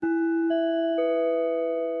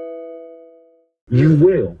You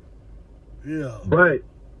will. Yeah. But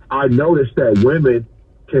I noticed that women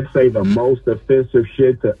can say the most offensive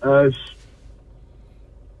shit to us,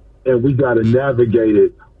 and we got to navigate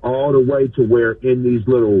it all the way to where in these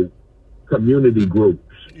little community groups.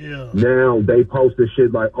 Yeah. Now they post the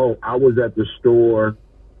shit like, oh, I was at the store,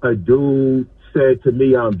 a dude said to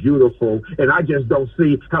me I'm beautiful, and I just don't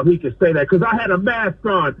see how he can say that because I had a mask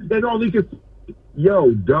on and only could.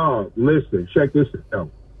 Yo, dog, listen, check this out.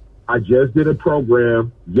 I just did a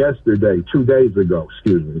program yesterday, 2 days ago,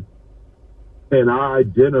 excuse me, and I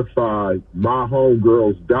identified my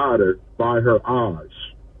homegirl's daughter by her eyes.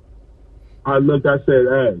 I looked, I said,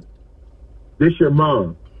 hey, this your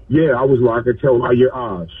mom? Yeah, I was like, I could tell by your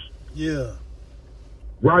eyes. Yeah.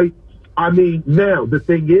 Right? I mean, now, the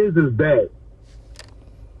thing is that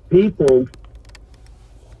people,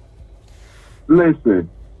 listen,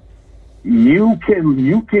 you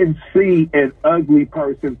can see an ugly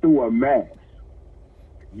person through a mask.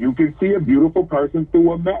 You can see a beautiful person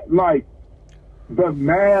through a mask. Like, the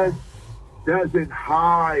mask doesn't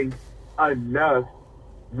hide enough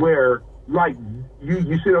where, like, you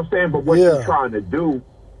see what I'm saying? But what you're trying to do,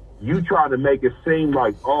 you trying to make it seem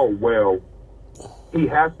like, oh, well, he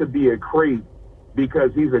has to be a creep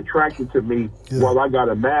because he's attracted to me while I got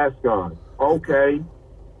a mask on. Okay.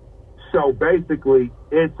 So basically,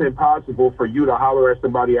 it's impossible for you to holler at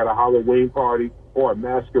somebody at a Halloween party or a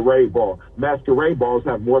masquerade ball. Masquerade balls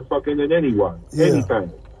have more fucking than anyone.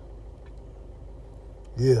 Anything.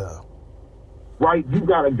 Yeah. Right? You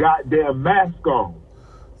got a goddamn mask on.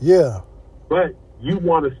 Yeah. But you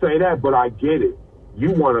want to say that, but I get it.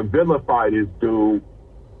 You want to vilify this dude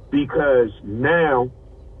because now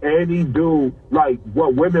any dude, like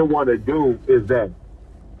what women want to do is that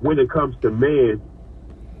when it comes to men,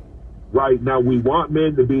 right now we want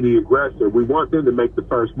men to be the aggressor. We want them to make the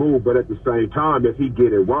first move, but at the same time, if he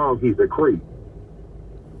get it wrong, he's a creep.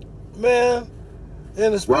 Man,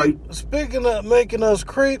 and speaking of making us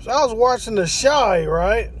creeps, I was watching The Shy,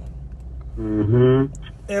 right? Mm-hmm.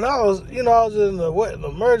 And I was in the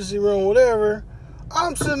emergency room, whatever.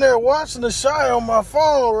 I'm sitting there watching The Shy on my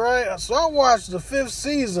phone, right? So I watched the 5th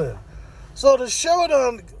season. So the show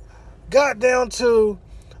done got down to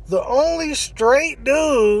the only straight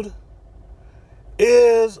dude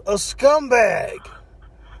is a scumbag.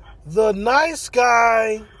 The nice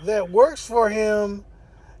guy that works for him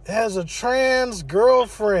has a trans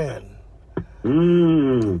girlfriend.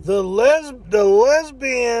 The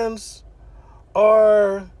lesbians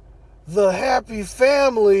are the happy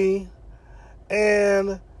family,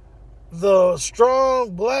 and the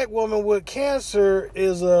strong black woman with cancer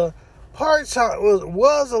is a part-time,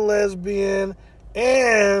 was a lesbian,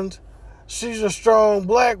 and she's a strong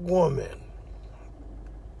black woman.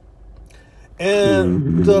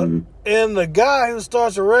 And the guy who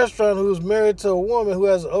starts a restaurant who's married to a woman who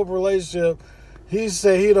has an open relationship, he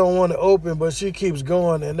said he don't want to open, but she keeps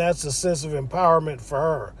going, and that's a sense of empowerment for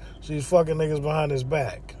her. She's fucking niggas behind his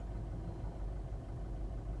back.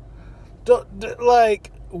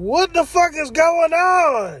 Like, what the fuck is going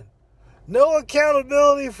on? No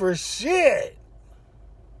accountability for shit.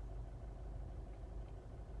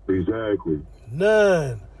 Exactly.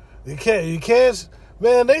 None. You can't.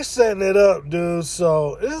 Man, they setting it up, dude.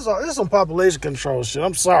 So it's some population control shit.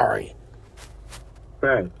 I'm sorry.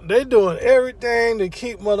 Right. They doing everything to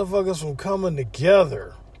keep motherfuckers from coming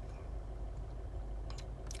together.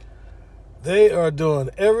 They are doing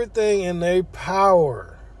everything in their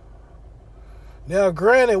power. Now,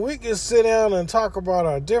 granted, we can sit down and talk about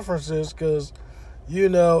our differences because,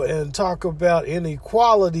 and talk about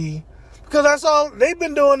inequality because that's all. They've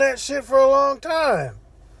been doing that shit for a long time.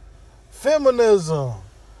 Feminism,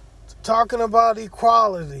 talking about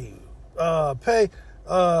equality, the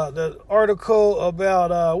article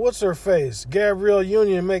about what's her face, Gabrielle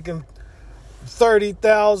Union making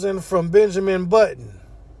 $30,000 from Benjamin Button,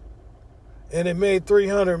 and it made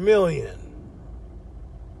 $300 million.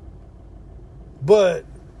 But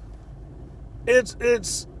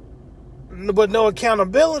it's but no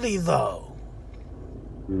accountability though,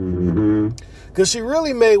 because she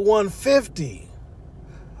really made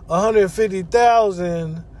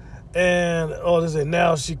 150,000, and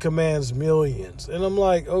now she commands millions. And I'm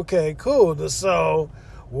like, okay, cool. So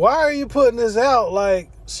why are you putting this out like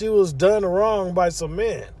she was done wrong by some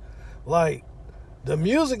men? Like, the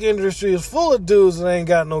music industry is full of dudes that ain't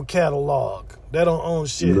got no catalog, that don't own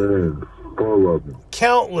shit. Man, all of them.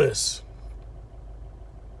 Countless.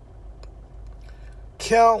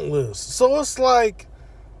 So it's like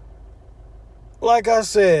I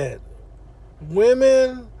said,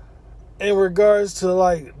 women in regards to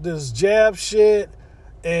like this jab shit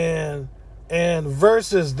and and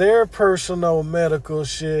versus their personal medical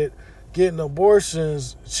shit, getting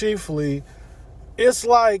abortions chiefly, it's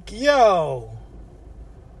like, yo,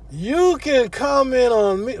 you can comment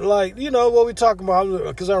on me, like, you know, what we talking about,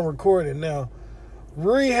 because I'm recording now.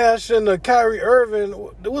 Rehashing the Kyrie Irving,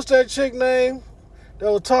 what's that chick name?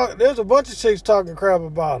 There's a bunch of chicks talking crap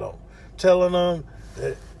about him, telling him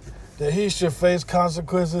that he should face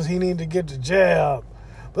consequences, he need to get the jab.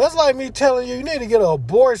 But that's like me telling you need to get an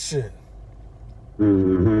abortion.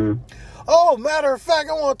 Mm-hmm. Oh, matter of fact,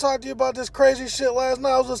 I want to talk to you about this crazy shit last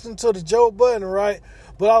night. I was listening to the Joe Budden, right?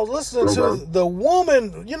 But I was listening to the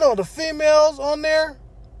woman, you know, the females on there.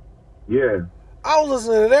 Yeah. I was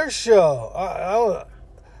listening to their show.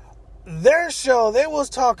 Their show, they was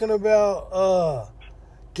talking about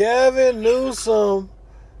Gavin Newsom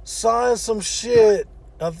signed some shit.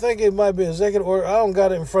 I think it might be executive order. I don't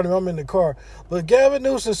got it in front of me. I'm in the car. But Gavin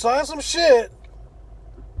Newsom signed some shit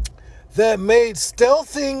that made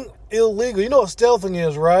stealthing illegal. You know what stealthing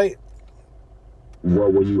is, right?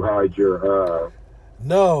 Well, when you hide your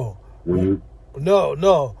No. when you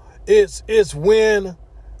No. It's when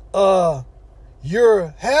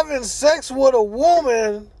you're having sex with a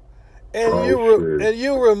woman and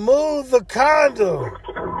you remove the condom.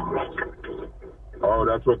 Oh,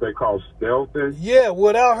 that's what they call stealthing? Yeah,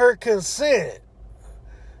 without her consent.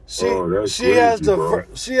 She has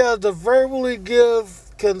to verbally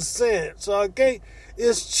give consent. So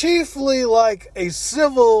it's chiefly like a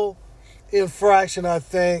civil infraction, I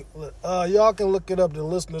think. Y'all can look it up. The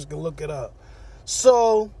listeners can look it up.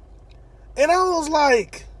 So, and I was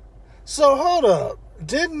like, so hold up.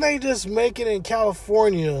 Didn't they just make it in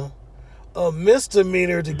California a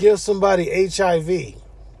misdemeanor to give somebody HIV?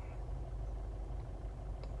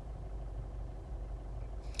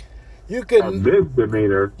 You could a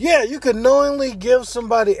misdemeanor. Yeah, you could knowingly give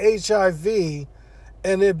somebody HIV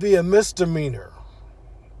and it'd be a misdemeanor.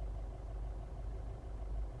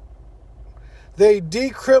 They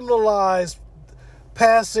decriminalized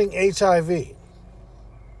passing HIV.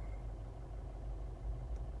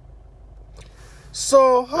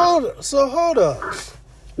 So hold up.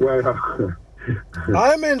 Well,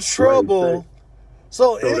 I'm in trouble.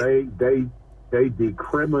 They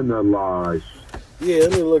decriminalized. Yeah,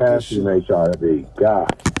 let me look at passing HIV.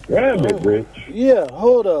 God damn it, Rich. Yeah,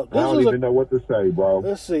 hold up. I don't even know what to say, bro.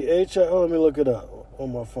 Let's see. HIV. Oh, let me look it up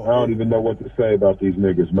on my phone. I don't even know what to say about these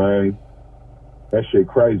niggas, man. That shit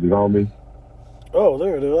crazy, homie. Oh,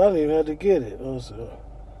 there it is. I didn't even have to get it. Let's see.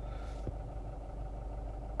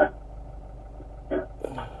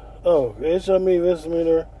 Oh, HIV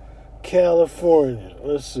misdemeanor, California.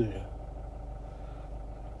 Let's see.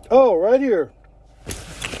 Oh, right here.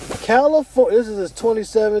 California. This is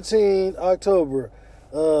 2017 October.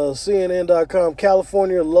 CNN.com.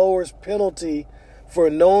 California lowers penalty for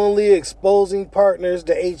knowingly exposing partners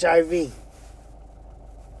to HIV.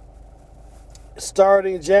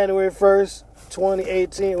 Starting January 1st,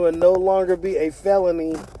 2018, it will no longer be a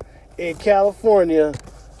felony in California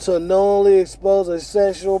to knowingly expose a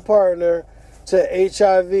sexual partner to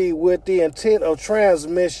HIV with the intent of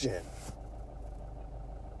transmission.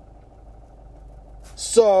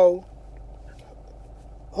 So,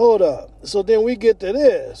 hold up. So then we get to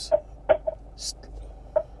this.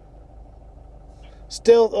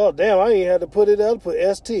 Stealth. Oh, damn, I ain't had to put it up. Put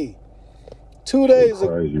ST. 2 days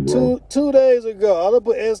ago. Two days ago, I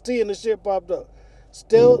put ST and the shit popped up.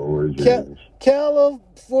 Stealth.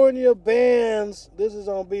 California bans, this is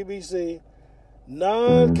on BBC,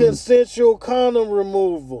 non-consensual condom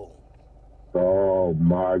removal. Oh,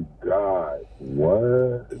 my God.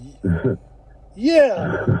 What?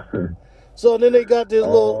 Yeah. So then they got this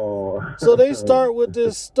little... So they start with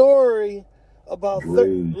this story about...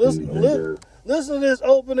 Listen to this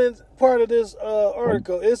opening part of this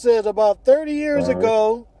article. It says about 30 years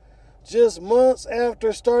ago, just months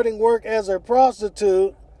after starting work as a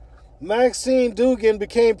prostitute, Maxine Dugan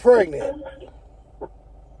became pregnant.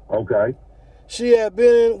 Okay. She had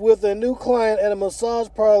been with a new client at a massage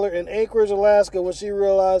parlor in Anchorage, Alaska, when she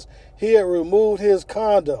realized he had removed his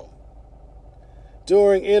condom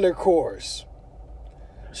during intercourse.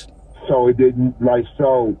 So it didn't,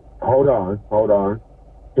 hold on.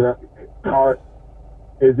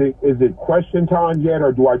 Is it question time yet,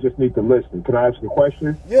 or do I just need to listen? Can I ask a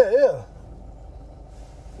question? Yeah.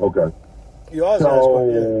 Okay. You always ask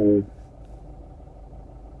one, yeah.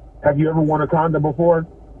 Have you ever worn a condom before?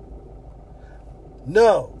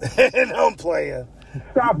 No. I'm playing.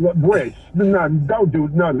 Stop, Rich. No, don't do.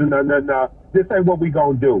 No. This ain't what we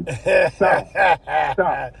gonna do. Stop.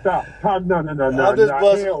 No.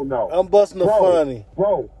 Hell no. I'm busting the funny.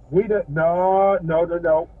 Bro, we the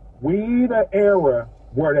era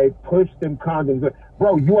where they push them condoms.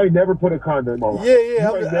 Bro, you ain't never put a condom on. Yeah.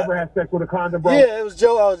 You ain't never had sex with a condom, bro? Yeah, it was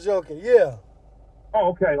Joe. I was joking. Yeah.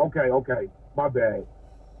 Oh, okay. My bad.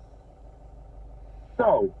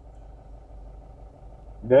 So,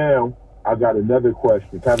 now I got another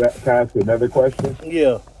question. Can I ask another question?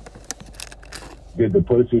 Yeah. Did the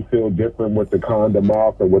pussy feel different with the condom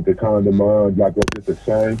off or with the condom on? Like, was it the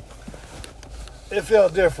same? It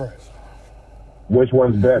felt different. Which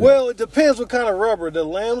one's better? Well, it depends what kind of rubber. The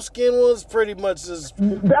lambskin was pretty much just...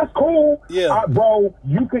 That's cool. Yeah. Bro,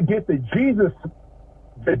 you could get the Jesus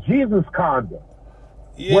condom.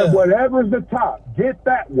 Yeah. Whatever's the top, get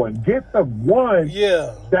that one. Get the one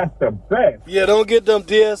that's the best. Yeah, don't get them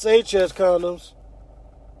DSHS condoms.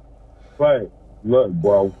 But, look,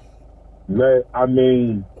 bro. I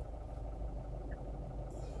mean,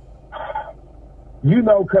 you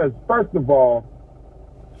know, because, first of all,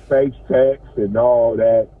 safe sex and all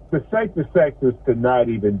that, the safest sex is to not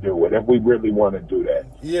even do it if we really want to do that.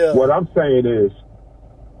 Yeah. What I'm saying is,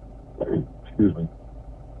 excuse me,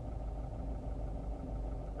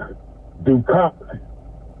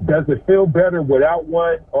 does it feel better without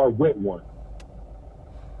one or with one?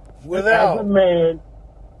 Without. As a man,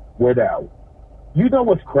 without. You know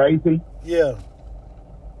what's crazy? Yeah.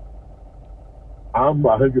 I'm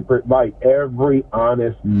 100%, like every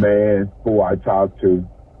honest man who I talk to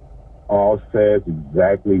all says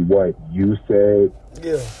exactly what you said.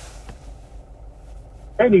 Yeah.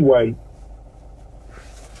 Anyway,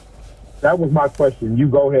 that was my question. You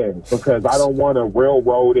go ahead, because I don't want to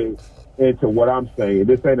railroad it into what I'm saying.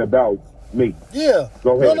 This ain't about me. Yeah.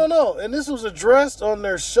 Go ahead. No. And this was addressed on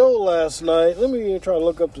their show last night. Let me try to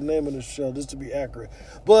look up the name of the show just to be accurate.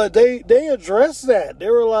 But they addressed that. They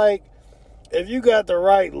were like, if you got the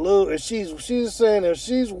right lube, if she's saying if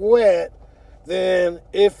she's wet, then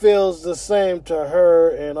it feels the same to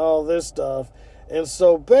her and all this stuff. And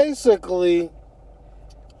so basically,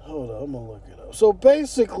 hold on, I'm gonna look it up. So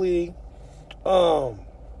basically, look,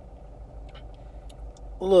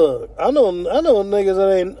 I know niggas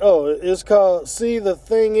that ain't. Oh, it's called "See the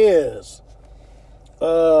Thing Is,"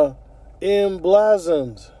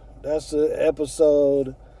 Emblazoned. That's the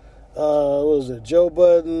episode. What was it? Joe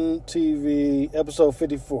Budden TV, episode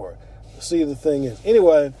 54. See the Thing Is.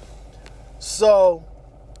 Anyway, so,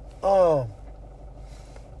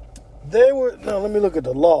 they were. Now let me look at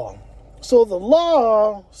the law. So the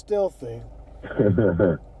law still thing.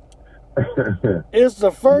 It's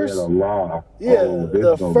the first. Yeah, the law. Yeah, oh, this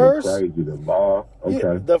the is gonna first. be crazy. The law. Okay.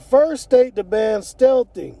 Yeah, the first state to ban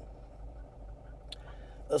stealthing,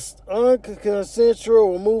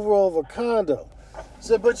 unconsensual removal of a condom.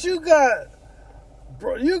 So, but you got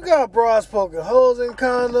bras poking holes in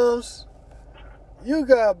condoms. You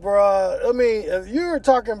got bras. I mean, if you're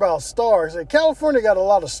talking about stars, and California got a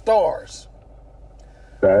lot of stars.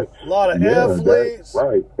 A lot of athletes.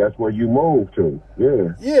 Right. That's where you move to. Yeah.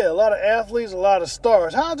 Yeah, a lot of athletes, a lot of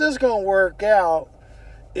stars. How's this going to work out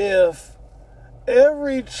if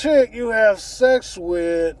every chick you have sex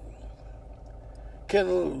with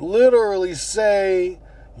can literally say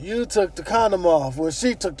you took the condom off when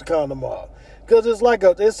she took the condom off? Because it's like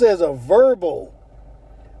it says a verbal.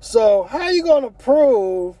 So how you going to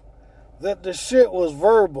prove that the shit was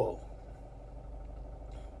verbal?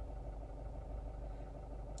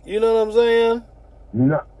 You know what I'm saying?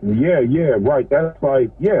 No, yeah, right. That's like,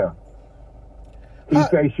 yeah. He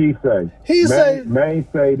say, she say. May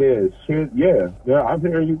say this. Shit, yeah, I'm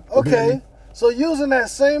hearing you. Okay, so using that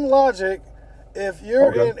same logic, if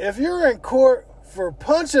you're in court for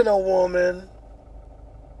punching a woman,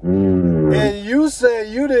 and you say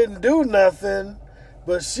you didn't do nothing,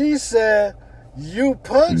 but she said you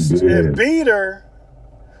punched and beat her,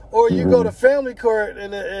 or you go to family court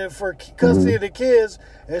and for custody of the kids,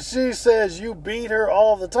 and she says you beat her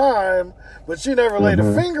all the time, but she never laid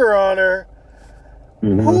a finger on her.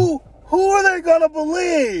 Who are they gonna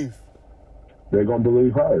believe? They're gonna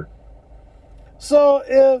believe her. So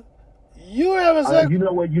if you haven't said, you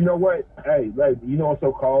know what? Hey, like, you know what's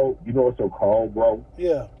so cold? Bro?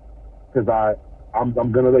 Yeah. Because I'm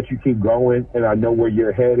gonna let you keep going, and I know where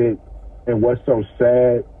you're headed. And what's so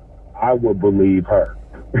sad? I would believe her.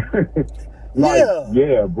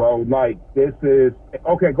 Yeah, bro. Like, this is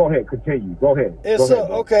okay. Go ahead, continue. Go ahead.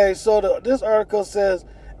 So this article says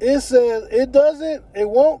it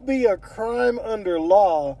won't be a crime under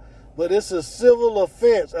law, but it's a civil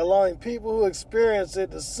offense, allowing people who experience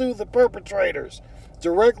it to sue the perpetrators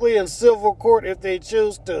directly in civil court if they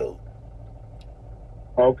choose to.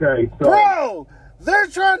 Okay, so bro, they're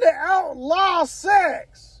trying to outlaw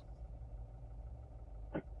sex.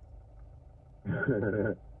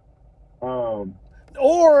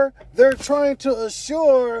 Or they're trying to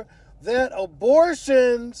assure that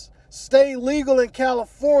abortions stay legal in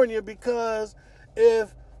California, because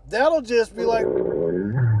if that'll just be like,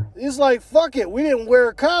 it's like, fuck it, we didn't wear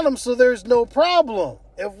a condom, so there's no problem.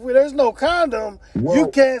 If there's no condom, you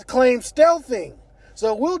can't claim stealthing.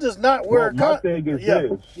 So we'll just not wear a condom. My thing is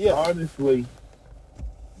this. Honestly,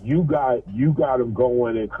 you got them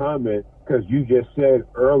going and comment, because you just said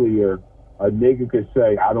earlier, a nigga could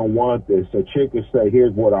say, I don't want this. A chick could say,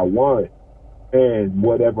 here's what I want. And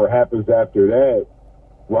whatever happens after that,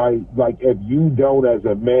 right? Like, if you don't, as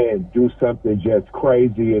a man, do something just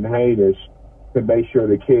crazy and heinous to make sure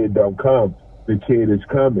the kid don't come, the kid is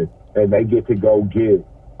coming. And they get to go get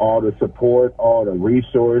all the support, all the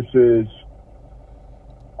resources,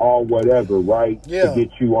 all whatever, right? To get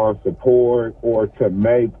you on support or to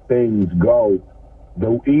make things go.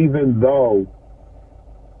 Even though,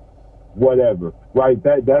 whatever, right?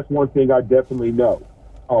 That's one thing I definitely know.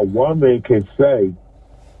 A woman can say,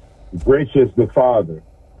 Rich is the father,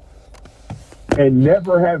 and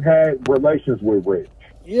never have had relations with Rich.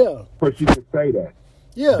 Yeah. But she could say that.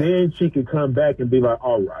 Yeah. Then she could come back and be like,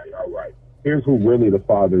 all right. Here's who really the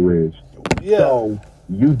father is. Yeah. So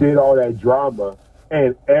you did all that drama,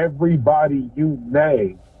 and everybody you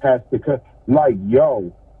name has to come. Like,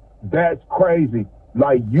 yo, that's crazy.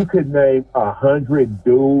 Like, you could name 100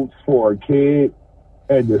 dudes for a kid,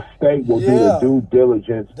 and the state will do the due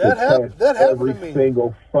diligence to test every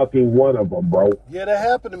single fucking one of them, bro. Yeah, that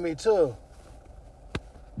happened to me, too.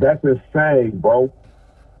 That's insane, bro.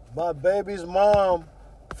 My baby's mom,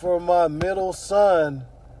 for my middle son,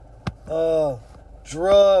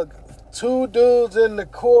 drug 2 dudes in the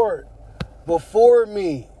court before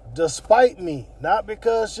me, despite me. Not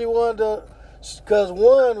because she wanted to, because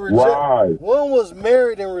one was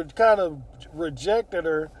married and kind of rejected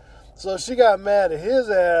her. So she got mad at his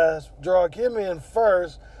ass, drug him in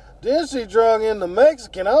first. Then she drug in the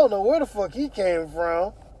Mexican. I don't know where the fuck he came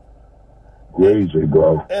from. Crazy,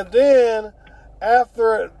 bro. And then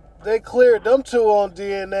after they cleared them 2 on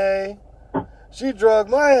DNA, she drugged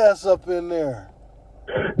my ass up in there.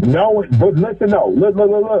 Knowing, but listen,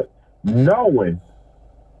 look. Knowing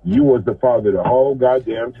you was the father the whole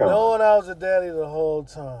goddamn time. Knowing I was a daddy the whole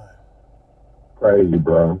time. Crazy,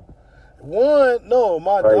 bro. My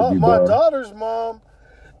daughter's mom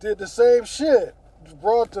did the same shit.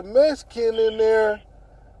 Brought the Mexican in there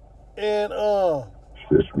and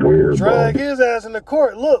it's weird, drag his ass in the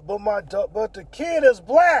court. Look, but the kid is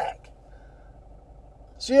black.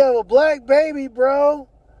 She have a black baby, bro,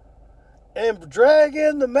 and drag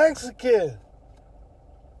in the Mexican.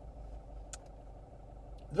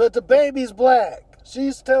 But the baby's black.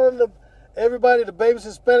 She's telling everybody the baby's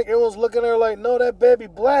Hispanic. Everyone's looking at her like, no, that baby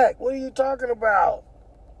black. What are you talking about?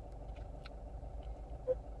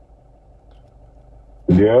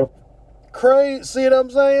 Yeah. Crazy. See what I'm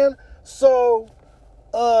saying? So,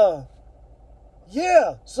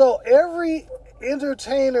 So every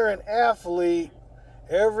entertainer and athlete,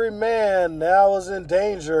 every man now is in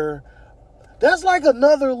danger. That's like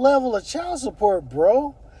another level of child support,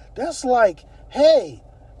 bro. That's like, hey,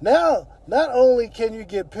 now not only can you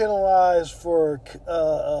get penalized for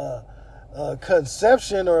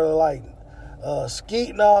conception or like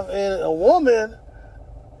skeeting off in a woman,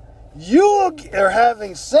 you are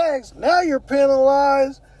having sex. Now you're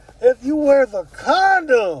penalized if you wear the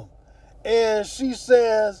condom and she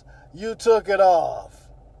says you took it off.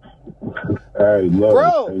 Hey, look,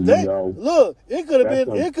 bro, look, it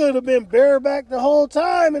could have been bareback the whole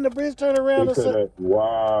time, and the bitch turned around and said,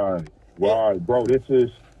 "Why, bro? This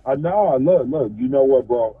is I know. Look. You know what,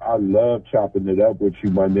 bro? I love chopping it up with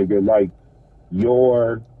you, my nigga. Like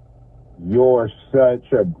you're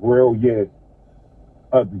such a brilliant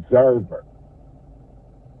observer.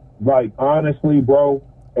 Like honestly, bro,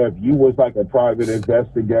 if you was like a private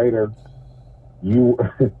investigator, you.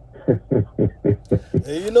 And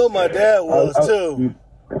you know my dad was too.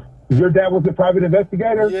 Your dad was a private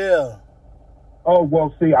investigator? Yeah. Oh,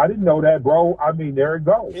 well, see, I didn't know that, bro. I mean, there it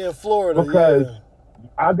goes. In Florida, because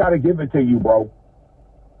I got to give it to you, bro.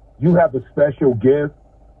 You have a special gift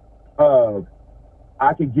of,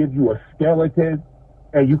 I could give you a skeleton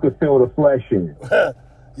and you could fill the flesh in.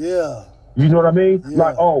 Yeah. You know what I mean? Yeah.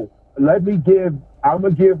 Like, I'm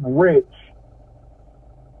going to give Rich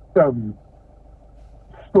some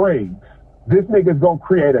strings. This nigga's going to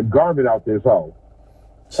create a garment out this hole.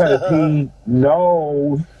 Because he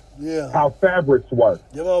knows how fabrics work.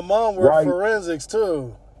 Yeah, my mom worked forensics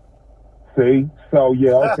too. See? So,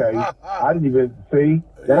 yeah, okay. I didn't even see.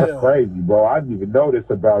 That's crazy, bro. I didn't even know this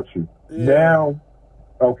about you. Yeah. Now,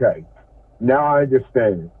 okay. Now I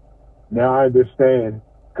understand.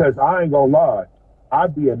 Because I ain't going to lie.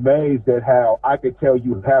 I'd be amazed at how I could tell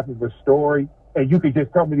you half of a story and you could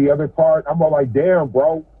just tell me the other part. I'm all like, damn,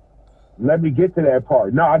 bro, let me get to that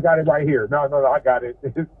part. No, I got it right here. No, I got it.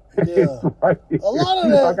 It's right here. A lot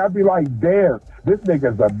of that, like, I'd be like, damn, this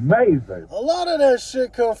nigga's amazing. A lot of that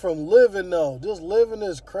shit come from living, though. Just living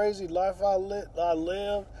this crazy life I lived.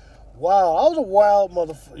 Wow, I was a wild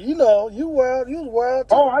motherfucker. You know, you wild. You was wild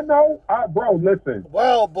too. Oh, I know. Bro, listen.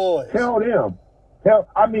 Wild boys. Tell them.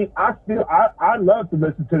 I love to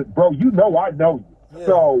listen to, bro, you know I know you. Yeah.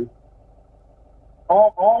 So,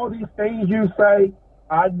 all these things you say,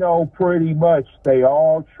 I know pretty much they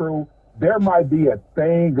all true. There might be a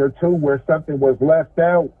thing or two where something was left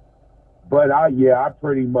out, but I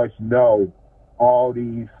pretty much know all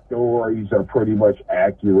these stories are pretty much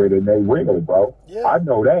accurate and they real, bro. Yeah. I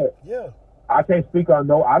know that. Yeah. I can't speak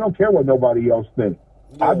on I don't care what nobody else thinks.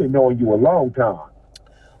 Yeah. I've been knowing you a long time.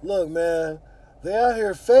 Look, man, they out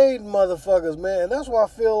here fading motherfuckers, man. And that's why I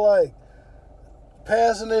feel like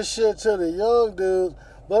passing this shit to the young dudes.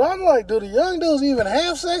 But I'm like, do the young dudes even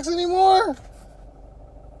have sex anymore?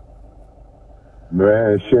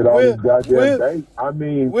 Man, shit, all these goddamn dates. I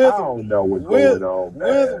mean, I don't know what's going on,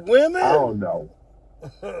 man. With women? I don't know.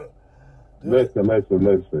 Listen.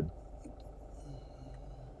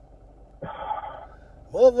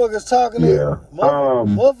 Motherfuckers talking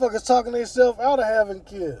motherfuckers talking themselves out of having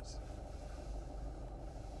kids.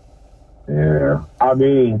 Yeah. I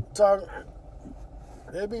mean,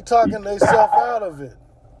 they be talking themselves out of it.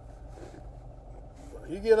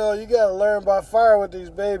 You gotta learn by fire with these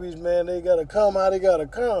babies, man. They gotta come how they gotta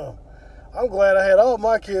come. I'm glad I had all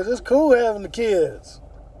my kids. It's cool having the kids.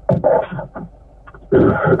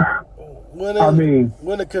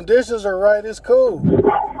 When the conditions are right, it's cool.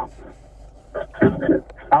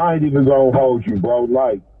 I ain't even gonna hold you, bro.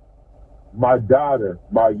 Like, my daughter,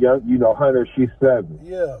 my young, Hunter, she's 7.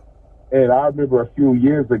 Yeah. And I remember a few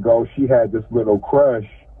years ago, she had this little crush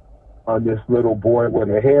on this little boy with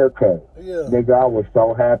a haircut. Yeah. Nigga, I was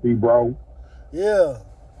so happy, bro. Yeah.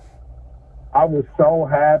 I was so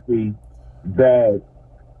happy that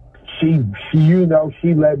she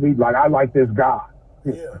let me, like, I like this guy.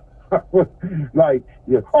 Yeah. Like,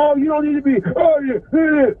 yeah. Oh, you don't need to be,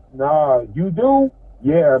 yeah. Nah, you do?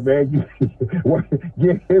 Yeah, man. You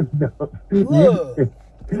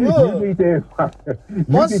need to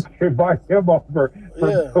invite him over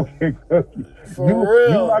for cooking cookies. For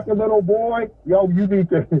real. You like a little boy? Yo, you need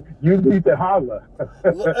to holler.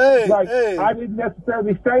 Hey. I didn't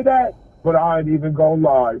necessarily say that, but I ain't even gonna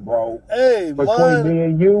lie, bro. Hey, between me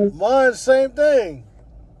and you, mine same thing.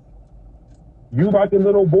 You like a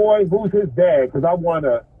little boy? Who's his dad? Because I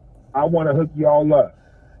wanna hook y'all up.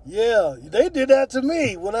 Yeah, they did that to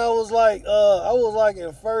me when I was like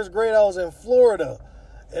in first grade. I was in Florida,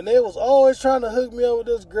 and they was always trying to hook me up with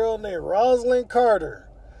this girl named Rosalind Carter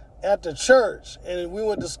at the church, and we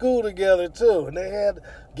went to school together too. And they had.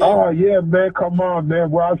 Oh yeah, man! Come on, man!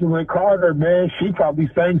 Rosalind Carter, man. She probably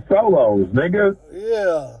sang solos, nigga.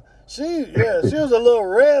 Yeah, she was a little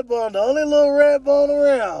red bone, the only little red bone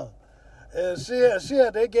around. And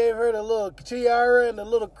they gave her the little tiara and the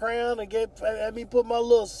little crown and had me put my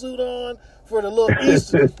little suit on for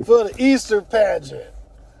the Easter pageant.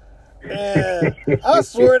 And I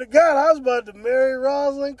swear to God, I was about to marry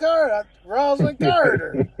Rosalind Carter.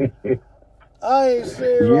 I ain't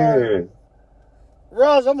seen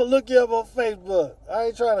Ros, I'm gonna look you up on Facebook. I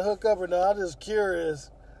ain't trying to hook up or no, I'm just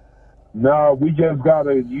curious. No, we just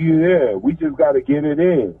gotta get it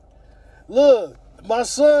in. Look. My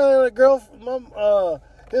son and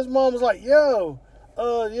his mom was like, yo,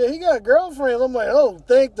 he got girlfriends. I'm like, oh,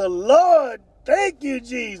 thank the Lord. Thank you,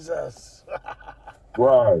 Jesus.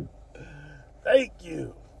 Right. Thank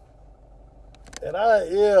you. And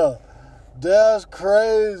that's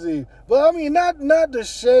crazy. But I mean, not to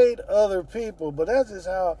shade other people, but that's just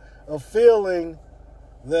how a feeling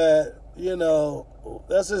that,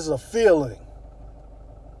 that's just a feeling.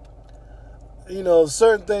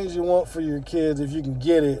 Certain things you want for your kids if you can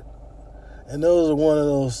get it. And those are one of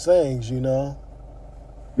those things, Yeah.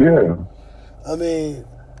 I mean,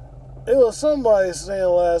 it was somebody saying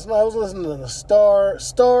last night, I was listening to the Star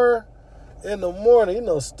in the morning,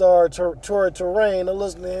 Star Troy Terrain. I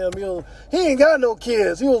listened to him. He ain't got no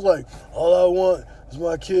kids. He was like, all I want is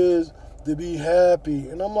my kids to be happy.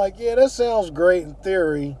 And I'm like, yeah, that sounds great in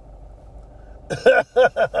theory.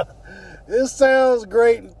 It sounds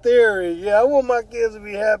great in theory. Yeah, I want my kids to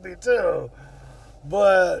be happy too.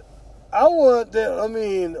 But I want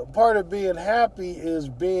them, part of being happy is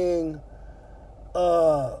being,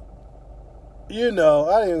 I ain't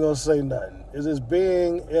even gonna say nothing. It's just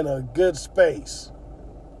being in a good space.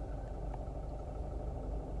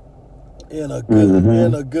 in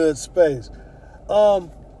a good space.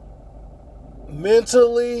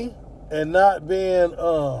 Mentally and not being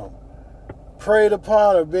preyed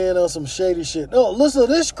upon or being on some shady shit. No, listen to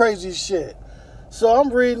this crazy shit. So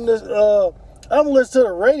I'm reading this, I'm listening to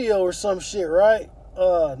the radio or some shit, right?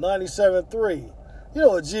 97.3. You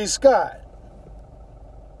know, G. Scott.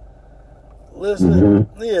 Listen,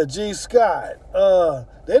 yeah, G. Scott.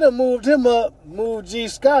 They done moved him up, moved G.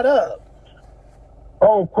 Scott up.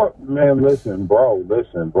 Oh, man, listen, bro.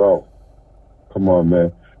 Come on,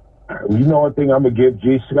 man. You know one thing I'm going to give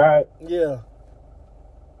G. Scott? Yeah.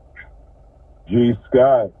 G.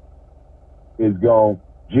 Scott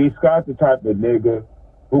G. Scott the type of nigga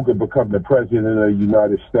who could become the president of the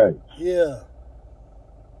United States. Yeah.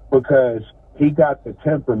 Because he got the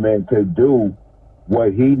temperament to do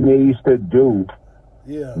what he needs to do,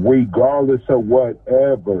 yeah, regardless of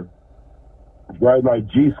whatever. Right? Like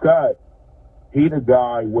G. Scott, he the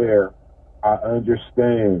guy where I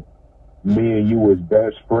understand me and you as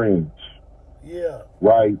best friends. Yeah.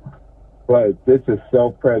 Right? But this is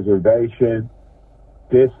self-preservation.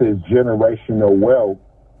 This is generational wealth.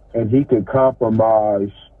 And he could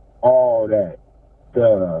compromise all that.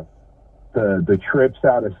 The trips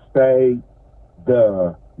out of state,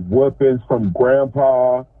 the whoopings from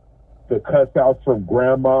grandpa, the cussouts from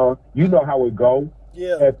grandma. You know how it goes.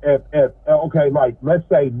 Yeah. Okay, like, let's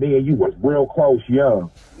say me and you was real close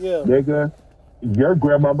young. Yeah. Nigga, your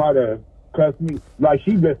grandma might have cussed me. Like,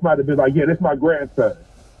 she just might have been like, yeah, this my grandson.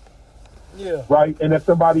 Yeah. Right? And if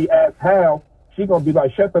somebody asks how, she gonna be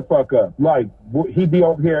like, shut the fuck up. Like, he be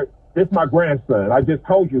over here, this my grandson. I just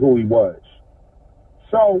told you who he was.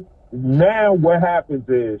 So now what happens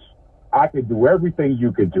is I can do everything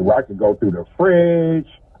you can do. I can go through the fridge.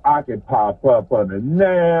 I can pop up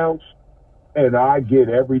unannounced. And I get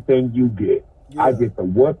everything you get. Yeah. I get the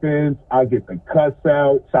whoopings. I get the cuss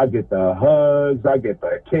outs. I get the hugs. I get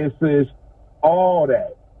the kisses. All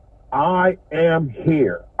that. I am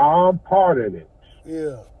here. I'm part of this.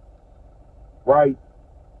 Yeah. Right?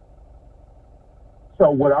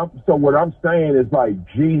 So what I'm saying is, like,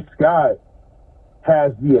 G. Scott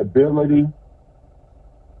has the ability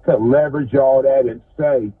to leverage all that and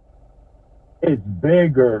say it's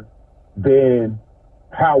bigger than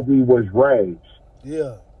how we was raised.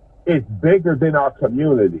 Yeah. It's bigger than our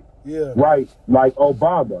community. Yeah. Right? Like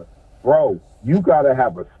Obama. Bro, you gotta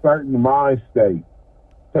have a certain mind state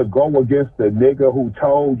to go against the nigga who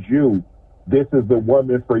told you this is the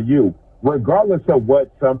woman for you. Regardless of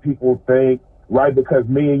what some people think, right? Because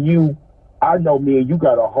me and you, I know me and you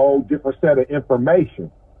got a whole different set of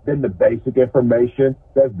information than the basic information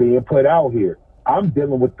that's being put out here. I'm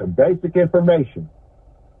dealing with the basic information.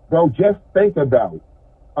 Bro, just think about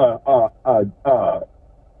a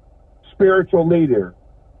spiritual leader,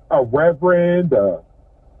 a reverend, a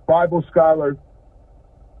Bible scholar,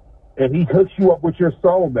 and he hooks you up with your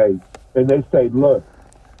soulmate, and they say, look,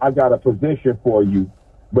 I got a position for you,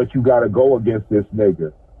 but you got to go against this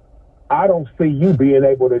nigga. I don't see you being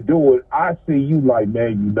able to do it. I see you like,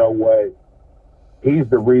 man, you know what? He's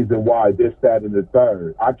the reason why this, that, and the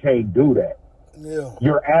third. I can't do that. Yeah.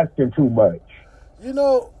 You're asking too much. You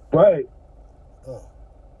know. But,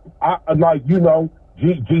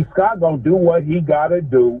 G. Scott gonna do what he gotta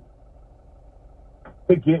do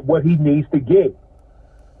to get what he needs to get.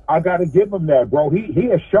 I gotta give him that, bro. He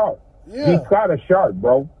a shark. Yeah. He got a shark,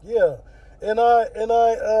 bro. Yeah. And I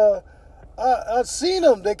seen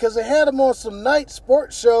him because they had him on some night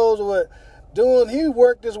sports shows he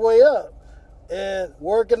worked his way up and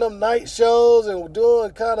working them night shows and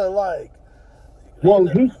doing kind of like. Well,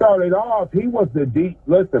 he started off, he was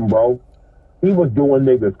listen, bro, he was doing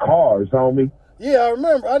niggas' cars, homie. Yeah, I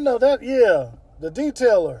remember. I know that, yeah. The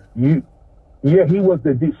detailer. Yeah, he was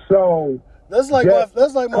so. That's like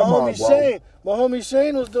my homie Shane. My homie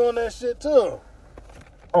Shane was doing that shit too.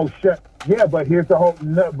 Oh, shit. Yeah, but here's the whole,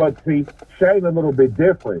 but see, Shane a little bit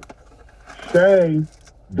different. Shane,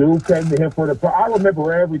 dude came to him for I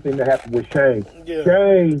remember everything that happened with Shane. Yeah.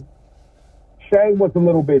 Shane was a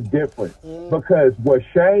little bit different because what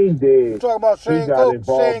Shane did, you're talking about Shane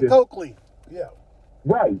Coakley. Yeah.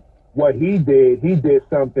 Right. What he did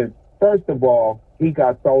something. First of all, he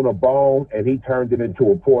got thrown a bone and he turned it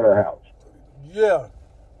into a porterhouse. Yeah.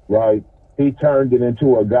 Right? He turned it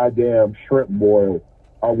into a goddamn shrimp boil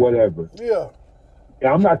or whatever. Yeah.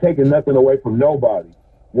 And I'm not taking nothing away from nobody.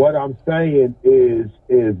 What I'm saying is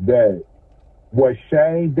that what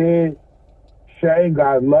Shane did, Shane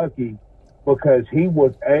got lucky because he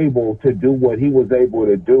was able to do what he was able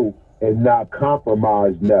to do and not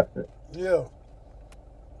compromise nothing. Yeah.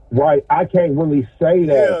 Right? I can't really say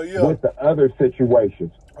that with the other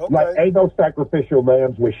situations. Okay. Like, ain't no sacrificial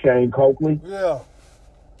lambs with Shane Coakley. Yeah.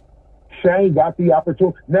 Shane got the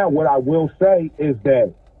opportunity. Now, what I will say is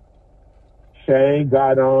that Shane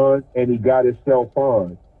got on and he got himself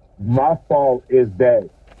on. My fault is that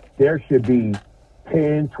there should be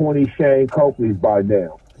 10, 20 Shane Coakleys by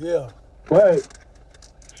now. Yeah. But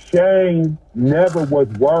Shane never was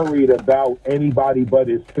worried about anybody but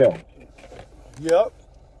himself. Yep.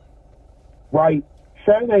 Right?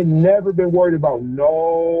 Shane ain't never been worried about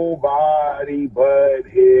nobody but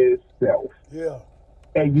himself. Yeah.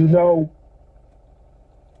 And you know,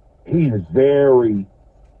 he's very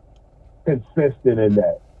consistent in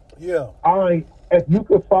that. Yeah. If you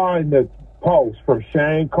could find the post from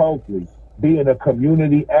Shane Coakley being a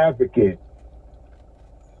community advocate,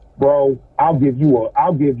 bro, I'll give you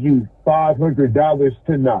 $500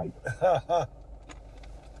 tonight.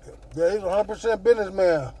 Yeah, he's 100%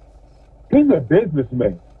 businessman. He's a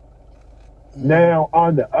businessman. Now,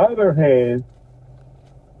 on the other hand,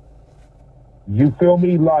 you feel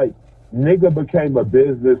me? Like, nigga became a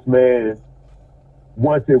businessman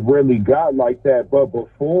once it really got like that. But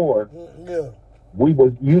before, we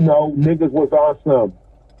was, niggas was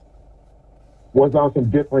on some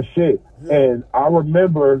different shit. Yeah. And I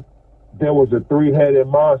remember there was a 3-headed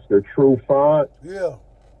monster, True Font. Yeah.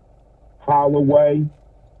 Holloway.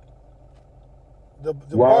 The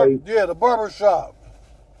barbershop.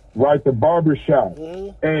 Right, the barbershop.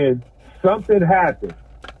 Mm-hmm. And something happened.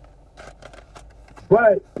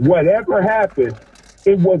 But whatever happened,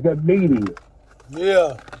 it was immediate.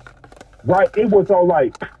 Yeah. Right, it was all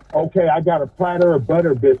like, okay, I got a platter of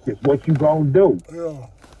butter biscuits. What you gonna do? Yeah.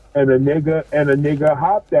 And a nigga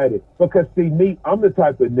hopped at it. Because see me, I'm the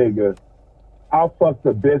type of nigga, I'll fuck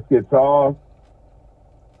the biscuits off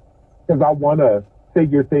because I want to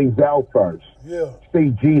figure things out first. Yeah.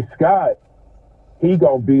 See, G. Scott, he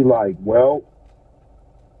gonna be like, well,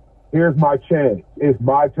 here's my chance. It's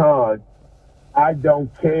my time. I don't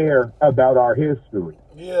care about our history.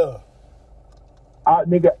 Yeah.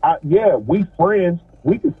 We friends.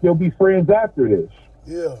 We can still be friends after this.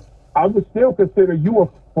 Yeah. I would still consider you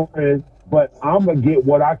a friend, but I'm gonna get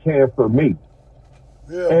what I can for me.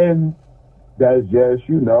 Yeah. And that's just,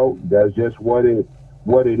 that's just what it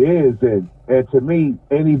is. And to me,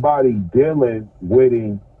 anybody dealing with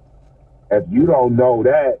him, if you don't know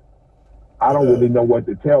that, I don't really know what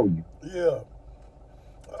to tell you. Yeah.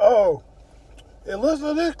 Oh, and listen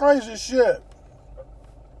to this crazy shit.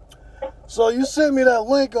 So you sent me that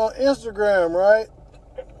link on Instagram, right?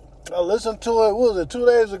 I listened to it, what was it, 2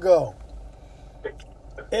 days ago?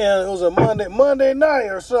 And it was a Monday night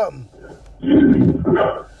or something.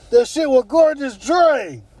 That shit was Gorgeous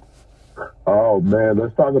Dre. Oh, man,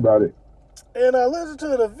 let's talk about it. And I listened to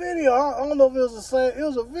the video. I don't know if it was the same. It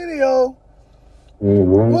was a video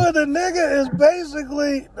where the nigga is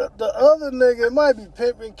basically, the other nigga, it might be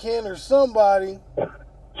Pimpin' Ken or somebody,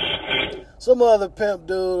 some other pimp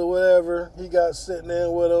dude or whatever he got sitting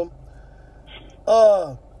in with him,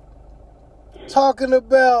 talking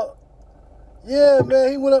about, yeah,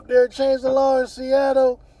 man, he went up there and changed the law in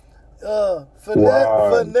Seattle,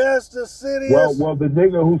 finesse the city. Well, the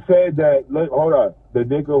nigga who said that, hold on, the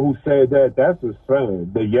nigga who said that, that's his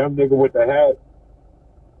son, the young nigga with the hat.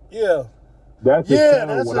 Yeah. That's his son.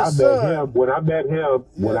 That's when his son. When I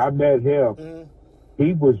met him,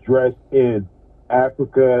 he was dressed in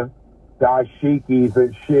Africa dashikis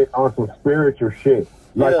and shit on some spiritual shit.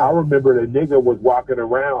 Like, I remember the nigga was walking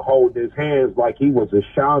around holding his hands like he was a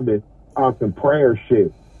shaman on some prayer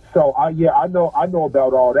shit. So I know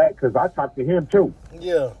about all that because I talked to him too.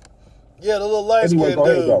 Yeah, the little light skinned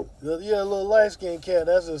dude. The little light skinned cat.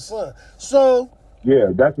 That's his son. So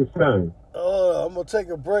yeah, that's his son. I'm gonna take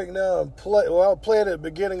a break now and play. Well, I'll play it at the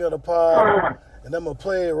beginning of the pod, and I'm gonna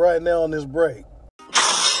play it right now on this break.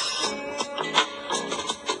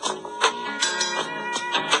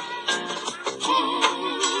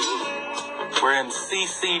 We're in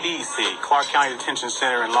CCDC, Clark County Detention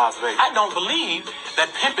Center in Las Vegas. I don't believe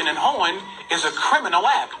that pimping and hoeing is a criminal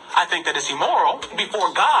act. I think that it's immoral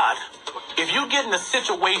before God. If you get in a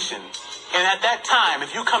situation, and at that time,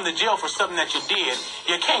 if you come to jail for something that you did,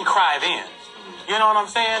 you can't cry then. You know what I'm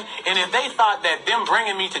saying? And if they thought that them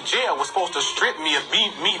bringing me to jail was supposed to strip me of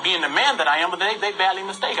me being the man that I am, but they badly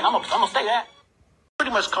mistaken. I'm gonna say that.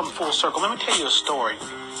 Pretty much come full circle. Let me tell you a story.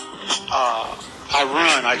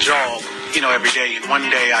 I jog, every day. And one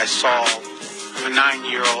day I saw a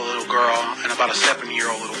 9-year-old little girl and about a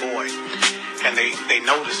 7-year-old little boy. And they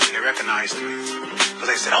noticed me, they recognized me. Because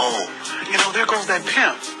they said, oh, there goes that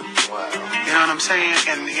pimp. Wow. You know what I'm saying?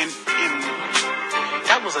 And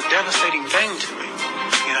that was a devastating thing to me.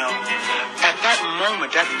 At that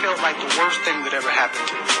moment, that felt like the worst thing that ever happened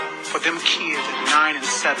to me. For them kids at 9 and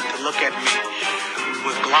 7 to look at me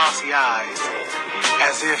with glossy eyes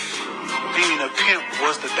as if being a pimp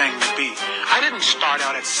was the thing to be. I didn't start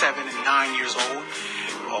out at 7 and 9 years old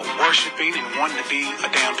worshiping and wanting to be a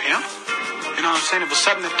damn pimp. You know what I'm saying? It was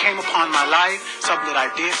something that came upon my life, something that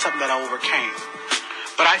I did, something that I overcame.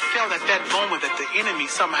 But I felt at that moment that the enemy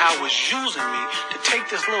somehow was using me to take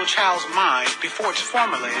this little child's mind before it's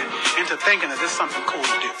formulated into thinking that this is something cool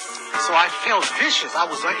to do. So I felt vicious. I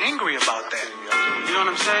was angry about that. You know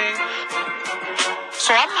what I'm saying?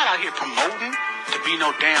 So I'm not out here promoting to be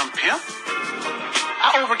no damn pimp.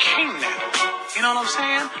 I overcame that. You know what I'm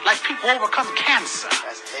saying? Like people overcome cancer.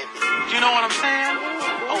 That's heavy. You know what I'm saying?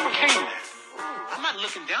 Overcame that. I'm not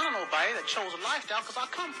looking down on nobody that chose a lifestyle because I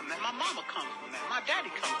come from that. My mama comes from that. My daddy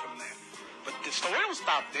comes from that. But the story don't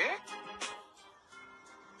stop there.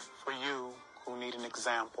 For you who need an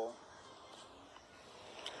example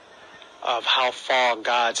of how far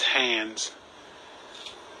God's hands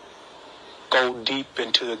go deep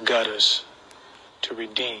into the gutters to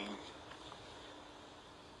redeem,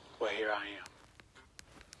 well, here I am.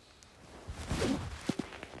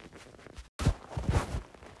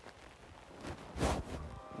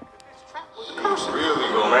 Really,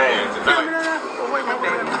 man, tonight. Wait a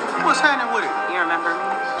minute. What's happening with it? You remember me?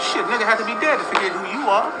 Shit, nigga had to be dead to forget who you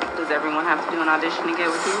are. Does everyone have to do an audition to get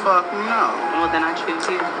with you? Fuck no. Well, then I choose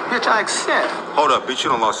you. Bitch, I accept. Hold up, bitch.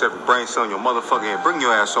 You done lost every brain cell in your motherfucking head. Bring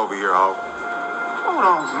your ass over here, ho. Hold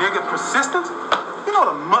on, nigga. Persistence? You know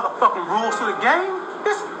the motherfucking rules to the game?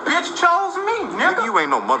 This bitch chose me, nigga. Nigga, you ain't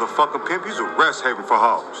no motherfucking pimp. You's a rest haven for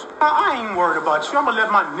hoes. I ain't worried about you. I'm gonna let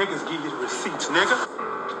my niggas give you the receipts, nigga.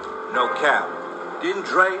 No cap. Didn't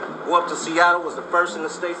Dre go up to Seattle, was the first in the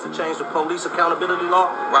states to change the police accountability law?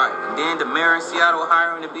 Right. Then the mayor in Seattle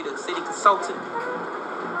hired him to be the city consultant.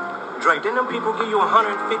 Dre, didn't them people give you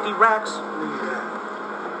 150 racks?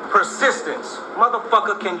 Persistence.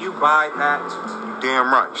 Motherfucker, can you buy that? You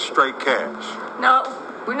damn right. Straight cash. No,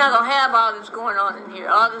 we're not going to have all this going on in here.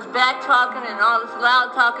 All this back talking and all this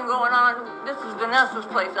loud talking going on. This is Vanessa's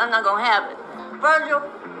place. I'm not going to have it. Virgil?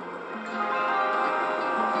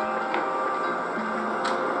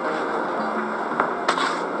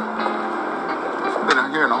 Been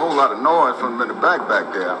hearing a whole lot of noise from them in the back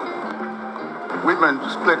there. We've been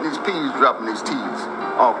splitting these peas, dropping these teas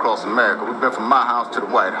all across America. We've been from my house to the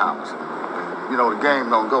White House. You know, the game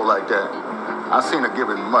don't go like that. I seen her give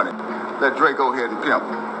him money. Let Dre go ahead and pimp.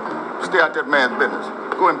 Stay out that man's business.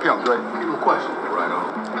 Go ahead and pimp, Dre. Give me a question. Right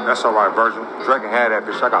on. That's all right, Virgil. Dre can have that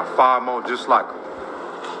bitch. I got 5 more just like her.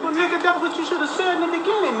 Well, nigga, that's what you should have said in the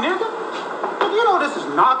beginning, nigga. But you know this is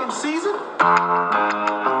knocking season.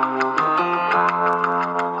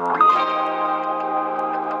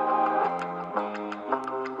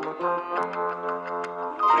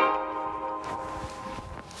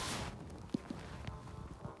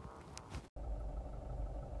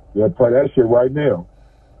 Yeah, play that shit right now.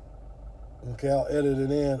 Okay, I'll edit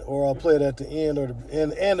it in, or I'll play it at the end or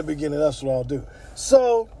and the beginning. That's what I'll do.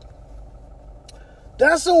 So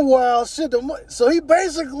that's some wild shit. So he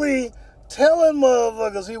basically telling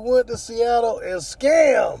motherfuckers he went to Seattle and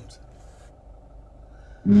scammed.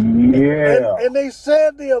 Yeah. And they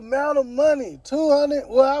said the amount of money, 200.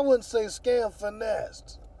 Well, I wouldn't say scam,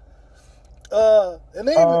 finessed. And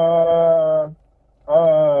they well,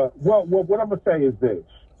 what I'm gonna say is this.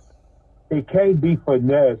 It can't be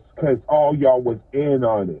finesse because all y'all was in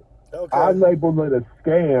on it. Okay. I label it a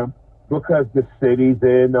scam because the city's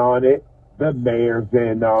in on it, the mayor's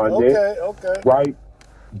in on it. Okay. Right?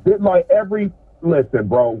 Listen,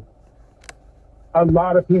 bro. A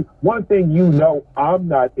lot of people, one thing you know, I'm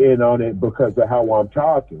not in on it because of how I'm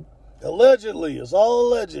talking. Allegedly. It's all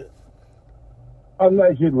alleged.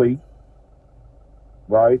 Allegedly.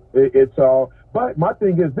 Right? It's all. But my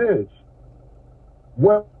thing is this.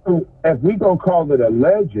 Well, if we gonna call it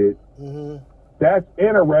alleged, that's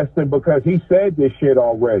interesting because he said this shit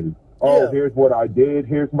already. Oh, Yeah. Here's what I did.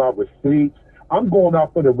 Here's my receipts. I'm going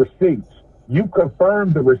off of the receipts. You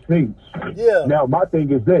confirmed the receipts. Yeah. Now, my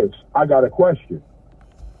thing is this. I got a question.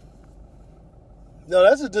 No,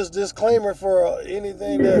 that's a disclaimer for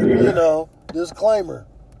anything that, disclaimer.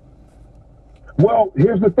 Well,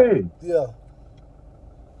 here's the thing. Yeah.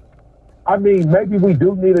 I mean, maybe we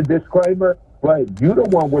do need a disclaimer, but you the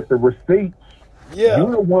one with the receipts. Yeah.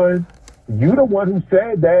 You the one who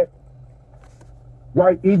said that.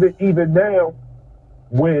 Right? Even now,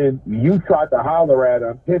 when you tried to holler at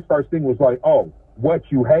him, his first thing was like, "Oh, what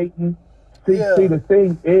you hating?" See, the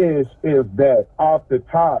thing is that off the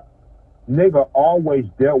top, nigga always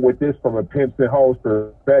dealt with this from a pimps and hoes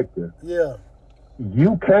perspective. Yeah.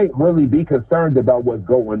 you can't really be concerned about what's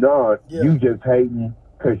going on. Yeah. You just hating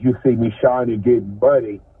because you see me shining, getting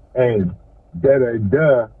money, and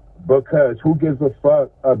da-da-da, because who gives a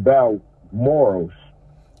fuck about morals?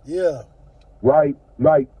 Yeah. Right?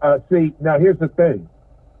 Like, see, now here's the thing.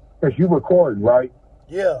 Because you recording, right?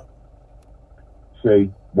 Yeah.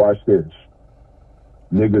 See, watch this.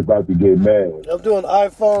 Niggas about to get mad. I'm doing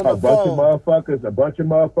iPhone to phone. A bunch of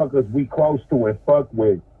motherfuckers we close to and fuck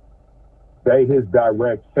with, they his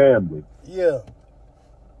direct family. Yeah.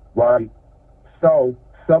 Right? So,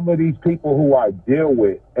 some of these people who I deal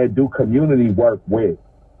with and do community work with,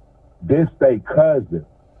 this they cousin,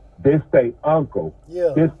 this they uncle,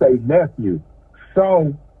 this they nephew.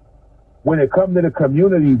 So, when it comes to the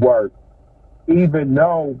community work, even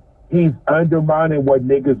though he's undermining what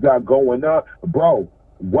niggas got going on, bro,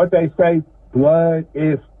 what they say, blood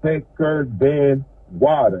is thicker than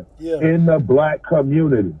water in the black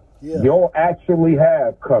community. You'll actually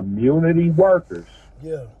have community workers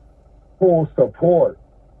who support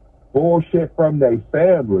bullshit from their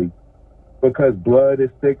family because blood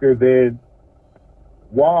is thicker than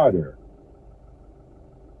water.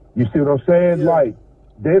 You see what I'm saying? Like,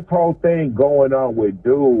 this whole thing going on with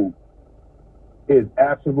dude is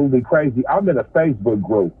absolutely crazy. I'm in a Facebook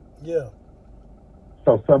group. Yeah.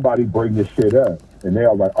 So somebody bring this shit up, and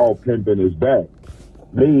they're like, oh, pimping is back.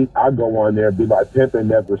 Me, I go on there and be like, pimping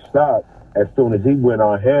never stopped. As soon as he went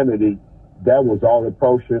on Hannity, that was all the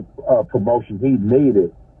promotion he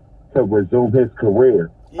needed to resume his career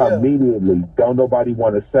immediately. Don't nobody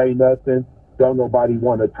want to say nothing. Don't nobody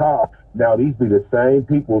want to talk. Now, these be the same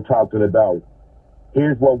people talking about,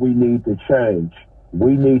 here's what we need to change.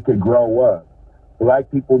 We need to grow up.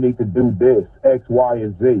 Black people need to do this, X, Y,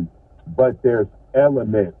 and Z. But there's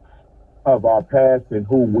elements of our past and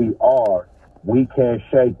who we are. We can't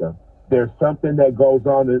shake them. There's something that goes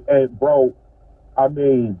on. And bro, I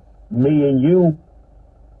mean, me and you,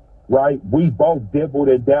 right? We both dibbled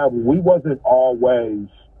and dabbled. We wasn't always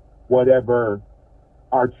whatever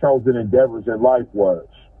our chosen endeavors in life was.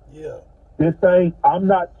 Yeah. This ain't, I'm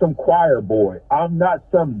not some choir boy. I'm not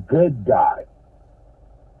some good guy.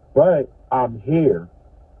 But I'm here.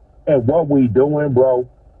 And what we doing, bro,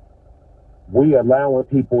 we allowing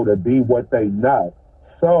people to be what they not.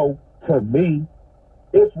 So, to me,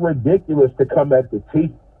 it's ridiculous to come at the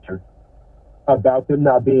teacher about them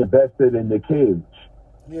not being vested in the kids.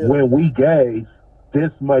 Yeah. When we gave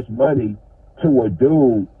this much money to a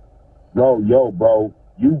dude, yo, bro,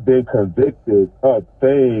 you've been convicted of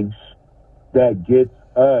things that gets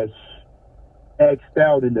us X'd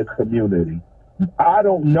out in the community. I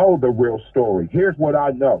don't know the real story. Here's what I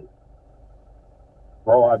know.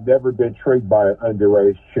 Bro, I've never been tricked by an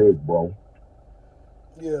underage chick, bro.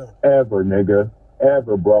 Yeah. Ever, nigga.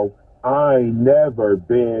 Ever, bro. I ain't never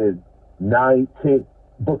been 19.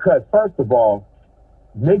 Because, first of all,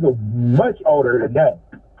 nigga much older than that.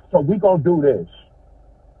 So we gonna do this.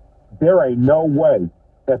 There ain't no way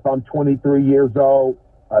if I'm 23 years old,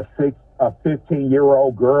 a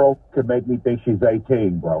 15-year-old girl could make me think she's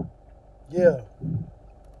 18, bro. Yeah.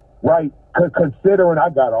 Right? Considering I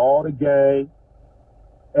got all the game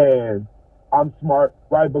and I'm smart,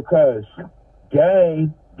 right? Because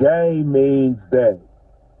game means that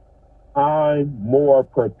I'm more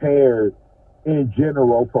prepared in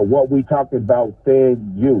general for what we talking about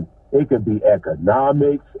than you. It could be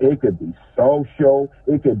economics, it could be social,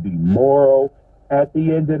 it could be moral. At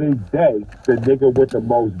the end of the day, the nigga with the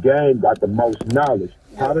most game got the most knowledge.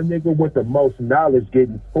 How the nigga with the most knowledge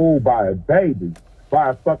getting fooled by a baby, by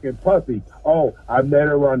a fucking puppy? Oh, I met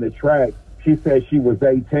her on the track. She said she was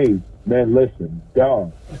 18. Man, listen,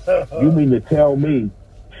 dog. You mean to tell me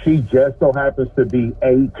she just so happens to be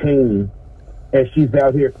 18 and she's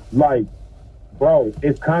out here like, bro,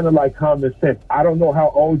 it's kind of like common sense. I don't know how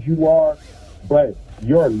old you are, but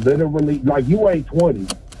you're literally, like, you ain't 20.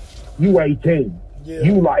 You 18. Yeah.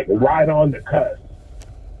 You like right on the cusp.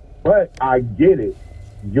 But I get it.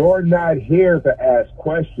 You're not here to ask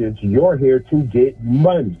questions. You're here to get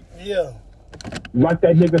money. Yeah. Like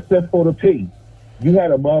that nigga Simple to P. You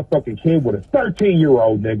had a motherfucking kid with a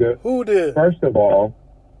 13-year-old nigga. Who did? First of all,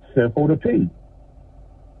 Simple to P.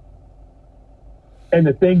 And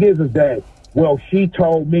the thing is that, well, she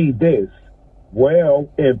told me this. Well,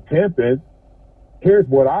 in pimping, here's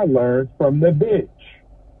what I learned from the bitch.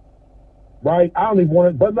 Right? I don't even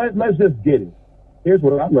want to, but let's just get it. Here's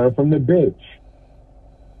what I learned from the bitch.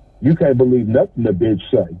 You can't believe nothing the bitch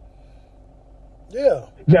say. Yeah.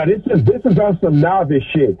 Now, this is on some novice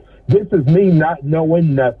shit. This is me not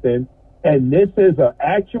knowing nothing, and this is an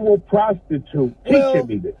actual prostitute teaching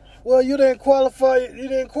me this. Well, you didn't qualify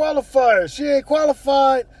her. She ain't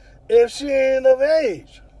qualified if she ain't of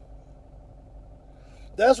age.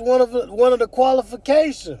 That's one of the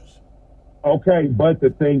qualifications. Okay, but the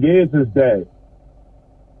thing is that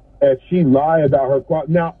if she lie about her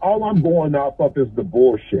now, all I'm going off of is the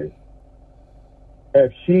bullshit.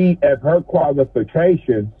 If her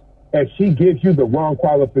qualifications, if she gives you the wrong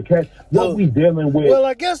qualifications, what we dealing with? Well,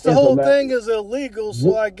 I guess the whole thing is illegal,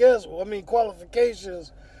 so I guess,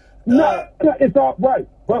 qualifications. No, it's all right,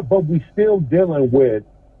 but we still dealing with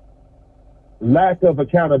lack of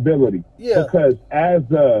accountability. Yeah. Because as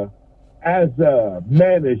a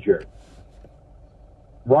manager,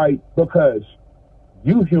 right? Because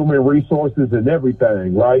you human resources and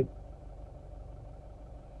everything, right?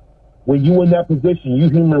 When you in that position, you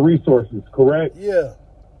human resources, correct? Yeah.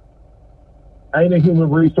 Ain't a human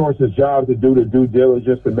resources job to do the due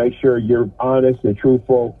diligence to make sure you're honest and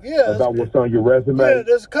truthful about what's on your resume? Yeah,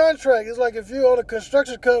 there's a contract. It's like if you're on a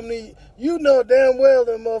construction company, you know damn well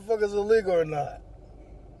that motherfucker's illegal or not.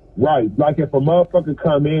 Right. Like if a motherfucker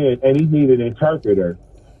come in and he need an interpreter,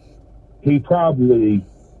 he probably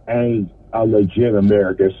ain't a legit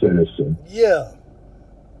American citizen. Yeah.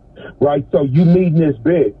 Right. So you meeting this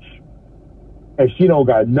bitch and she don't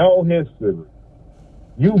got no history.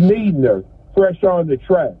 You meeting her fresh on the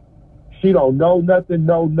track. She don't know nothing.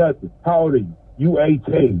 How old are you? You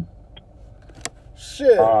 18.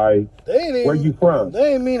 Shit. All right. Where you from?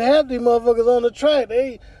 They ain't mean half these motherfuckers on the track.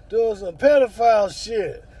 They doing some pedophile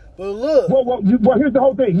shit. But look. Well, here's the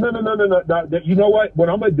whole thing. No. You know what? What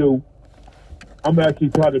I'm going to do, I'm actually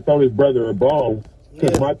trying to throw this brother a bone.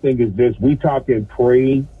 Because my thing is this. We talking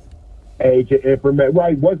pre-age of information.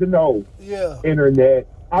 Right? Wasn't no internet.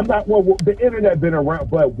 I'm not, the internet been around,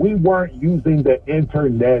 but we weren't using the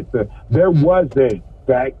internet. There wasn't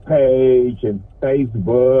Backpage and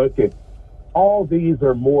Facebook, and all these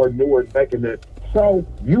are more newer mechanisms. So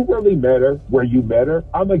you really met her where you met her.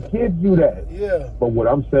 I'm going to give you that. Yeah. But what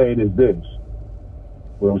I'm saying is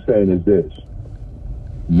this.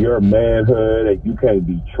 Your manhood, and you can't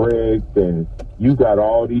be tricked, and you got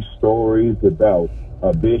all these stories about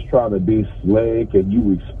a bitch trying to be slick, and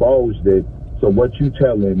you exposed it. So what you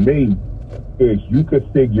telling me is you could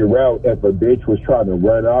figure out if a bitch was trying to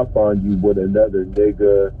run off on you with another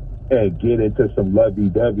nigga and get into some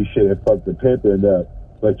lovey-dovey shit and fuck the pimping up,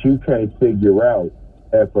 but you can't figure out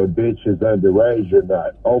if a bitch is underage or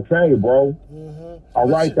not. Okay, bro. Mm-hmm. All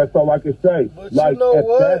right, that's all I can say. But like, you know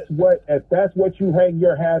if that's what you hang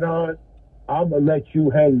your hat on, I'm gonna let you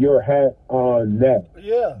hang your hat on that.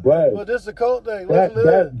 Yeah, but this is a cult thing.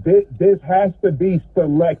 This has to be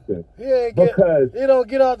selective. He don't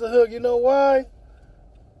get off the hook. You know why?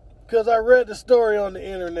 Because I read the story on the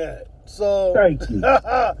internet. So thank you.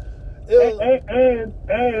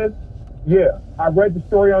 And yeah, I read the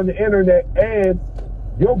story on the internet, and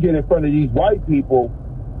you'll get in front of these white people,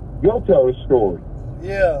 you'll tell a story.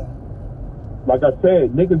 Yeah. Like I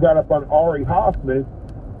said, nigga got up on Ari Hoffman.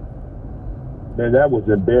 Man, that was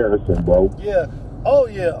embarrassing, bro. Yeah. Oh,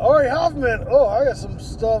 yeah. Ari Hoffman. Oh, I got some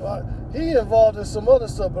stuff. He involved in some other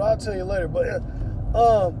stuff, but I'll tell you later. But,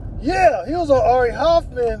 yeah, he was on Ari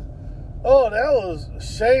Hoffman. Oh, that was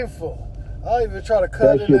shameful. I'll even try to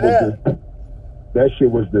cut into that. That shit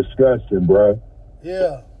was disgusting, bro.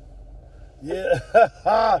 Yeah. Yeah.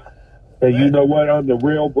 And you know what? On the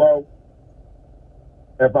real, bro,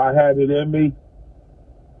 if I had it in me,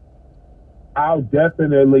 I'll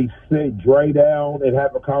definitely sit Dre down and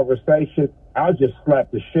have a conversation. I'll just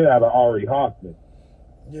slap the shit out of Ari Hoffman.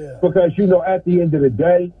 Yeah. Because, you know, at the end of the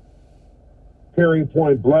day, period,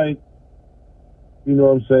 point blank, you know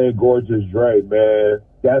what I'm saying, gorgeous Dre, man.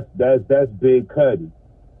 That's Big Cuddy.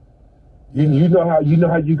 You know how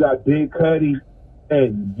you got Big Cuddy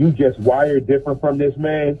and you just wired different from this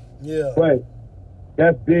man? Yeah. But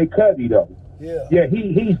that's Big Cuddy though. Yeah. Yeah,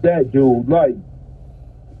 he's that dude. Like,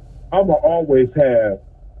 I'ma always have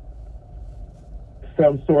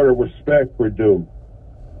some sort of respect for dude.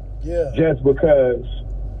 Yeah. Just because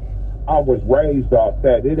I was raised off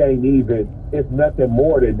that. It's nothing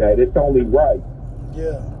more than that. It's only right.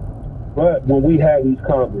 Yeah. But when we had these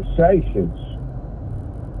conversations,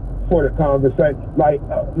 for the conversation, like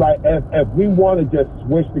if we want to just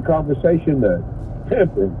switch the conversation to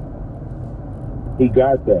pimping, he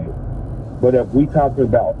got that. But if we talking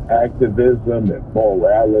about activism and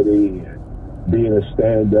morality and being a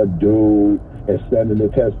stand-up dude and standing the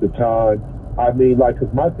test of time, I mean, like,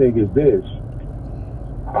 because my thing is this.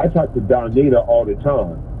 I talk to Donita all the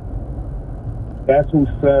time. That's whose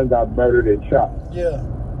son got murdered and shot. Yeah.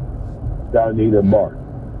 Donita Martin.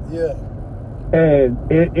 Yeah. And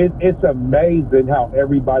it's amazing how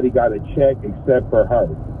everybody got a check except for her.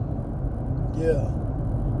 Yeah.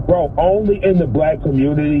 Bro, only in the black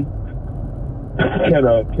community,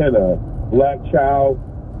 Can a black child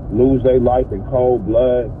lose their life in cold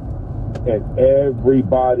blood and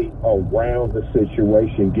everybody around the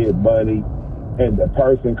situation get money and the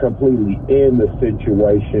person completely in the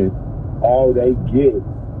situation, all they get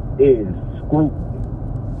is scrutiny?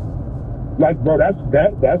 Like, bro,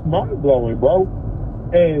 that's mind blowing, bro.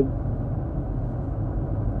 And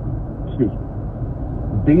excuse me,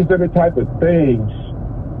 these are the type of things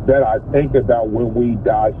that I think about when we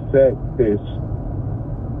dissect this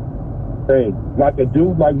thing. Like a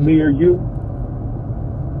dude like me or you,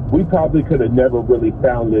 we probably could have never really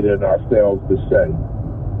found it in ourselves to say,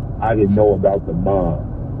 I didn't know about the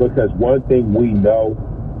mom. Because one thing we know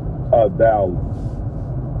about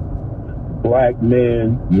black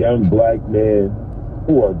men, young black men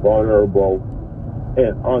who are vulnerable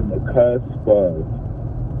and on the cusp of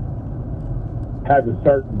having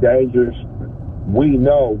certain dangers, we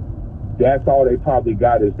know that's all they probably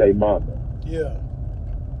got is their mama. Yeah.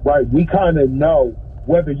 Right? We kind of know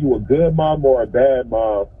whether you a good mom or a bad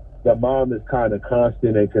mom, the mom is kind of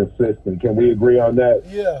constant and consistent. Can we agree on that?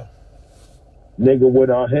 Yeah. Nigga went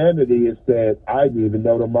on Hannity and said, I didn't even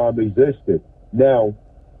know the mom existed. Now,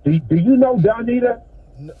 do you know Donita?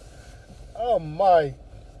 No. Oh, my.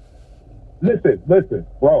 Listen,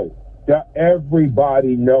 bro.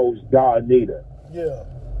 Everybody knows Donita. Yeah.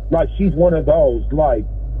 Like, she's one of those, like,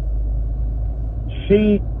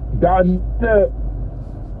 Donita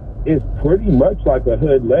is pretty much like a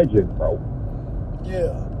hood legend, bro.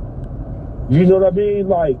 Yeah. You know what I mean?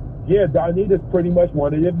 Like, yeah, Donita's pretty much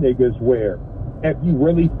one of them niggas where if you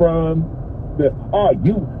really from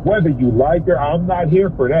whether you like her, I'm not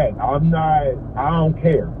here for that. I don't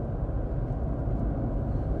care.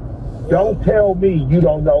 Don't tell me you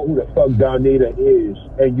don't know who the fuck Donita is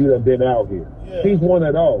and you done been out here. Yeah. She's one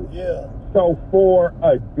of those. Yeah. So for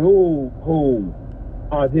a dude who,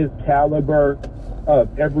 on his caliber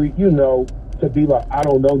of to be like, I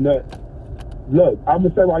don't know nothing. Look, I'm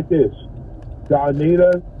going to say like this.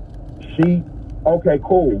 Donita, okay,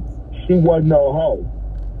 cool. She wasn't no hoe.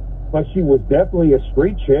 But she was definitely a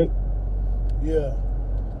street chick. Yeah.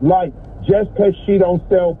 Like, just because she don't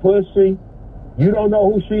sell pussy, you don't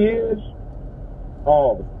know who she is?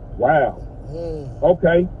 Oh, wow.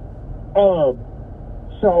 Okay.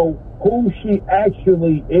 So who she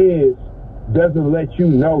actually is doesn't let you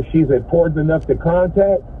know she's important enough to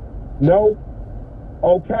contact? No?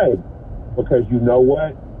 Okay. Because you know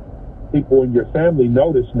what? People in your family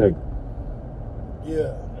know this nigga.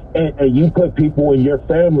 Yeah. And you put people in your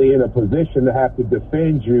family in a position to have to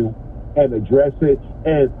defend you and address it.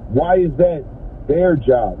 And why is that their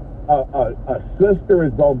job? A sister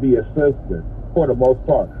is going to be a sister for the most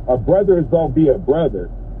part. A brother is going to be a brother.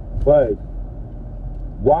 But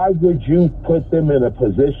why would you put them in a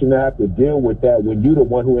position to have to deal with that when you're the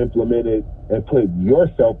one who implemented and put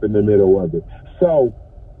yourself in the middle of it? So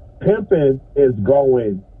pimping is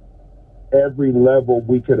going every level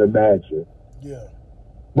we could imagine. Yeah.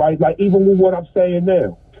 Right? Like, even with what I'm saying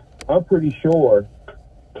now, I'm pretty sure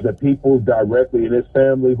the people directly in his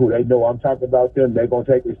family who they know I'm talking about them, they're going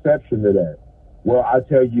to take exception to that. Well, I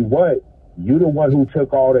tell you what, you the one who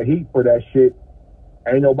took all the heat for that shit.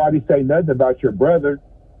 Ain't nobody say nothing about your brother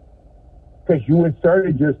because you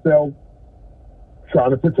inserted yourself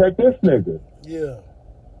trying to protect this nigga. Yeah.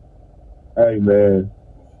 Hey, man,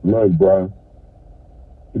 look, bro.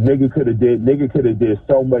 Nigga could have did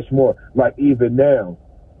so much more. Like, even now,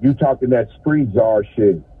 you talking that street czar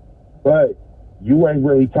shit, but you ain't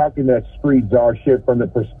really talking that street czar shit from the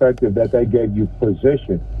perspective that they gave you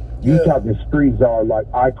position. You talking street czar like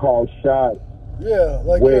I call shots. Yeah,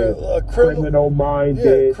 like a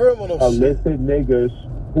criminal-minded, illicit niggas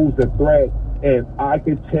who's a threat, and I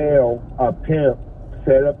could tell a pimp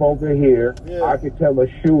set up over here. Yeah. I could tell a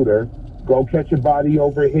shooter go catch a body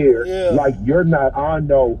over here. Yeah. Like, you're not on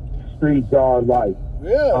no street czar like.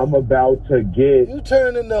 Yeah. I'm about to get you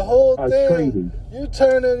turning the whole thing. Treaty. You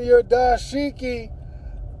turning your dashiki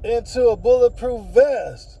into a bulletproof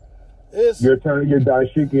vest. You're turning your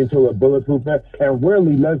dashiki into a bulletproof vest. And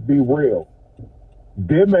really, let's be real.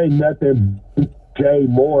 Them ain't nothing Jay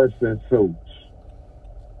Morrison suits.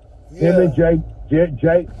 Yeah. Him and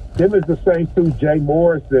Jay, them is the same suit Jay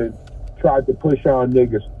Morrison tried to push on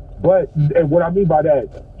niggas. But, and what I mean by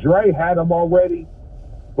that, Dre had them already.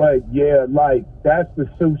 But yeah, like, that's the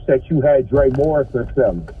suits that you had Dre Morrison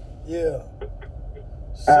selling. Yeah.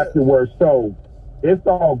 Afterwards, so it's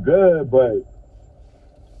all good, but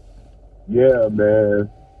yeah, man,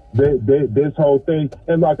 this whole thing,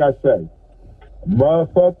 and like I say,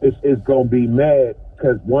 motherfuckers is gonna be mad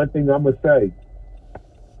because one thing I'm gonna say,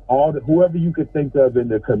 whoever you could think of in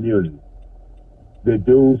the community, the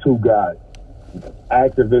dudes who got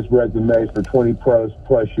activist resumes for 20 plus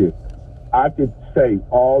years. I could say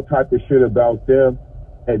all type of shit about them,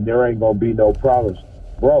 and there ain't gonna be no problems.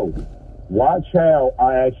 Bro, watch how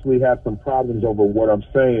I actually have some problems over what I'm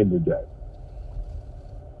saying today.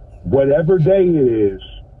 Whatever day it is,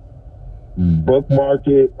 bookmark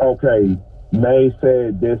it. Okay, May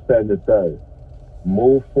said this, that, and the third.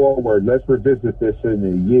 Move forward. Let's revisit this in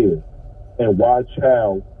a year. And watch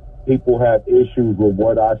how people have issues with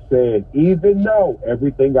what I said, even though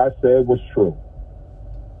everything I said was true.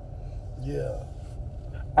 Yeah.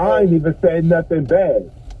 I ain't even said nothing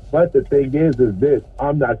bad. But the thing is this,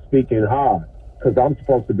 I'm not speaking high. Because I'm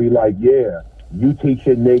supposed to be like, yeah, you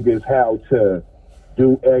teaching niggas how to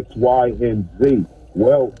do X, Y, and Z.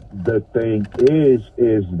 Well, the thing is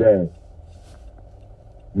that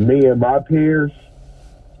me and my peers,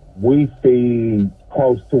 we feed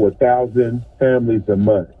close to 1,000 families a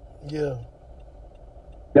month. Yeah.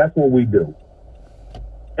 That's what we do.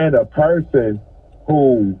 And a person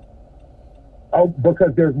who,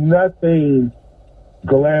 because there's nothing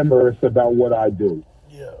glamorous about what I do.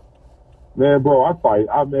 Yeah. Man, bro, I fight.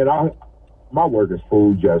 My work is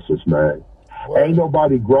food justice, man. Word. Ain't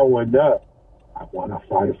nobody growing up, I want to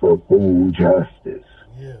fight for food justice.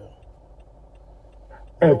 Yeah.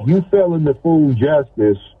 If you fell into food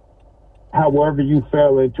justice, however you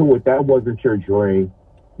fell into it, that wasn't your dream.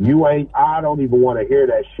 I don't even want to hear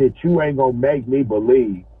that shit. You ain't going to make me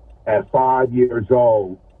believe at 5 years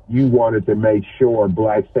old, you wanted to make sure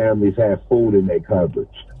black families have food in their cupboards.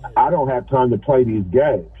 Yeah. I don't have time to play these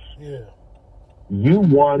games. Yeah. You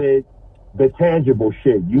wanted the tangible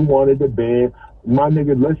shit. You wanted the Benz. My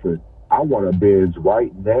nigga, listen, I want a Benz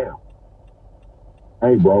right now.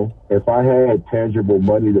 Hey, bro, if I had tangible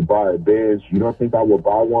money to buy a Benz, you don't think I would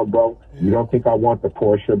buy one, bro? Yeah. You don't think I want the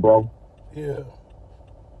Porsche, bro? Yeah.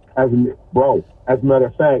 As a matter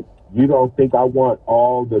of fact, you don't think I want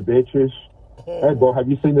all the bitches? Hey, bro, have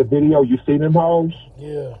you seen the video? You seen them hoes?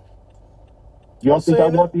 Yeah. You don't think I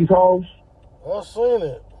want these hoes? I've seen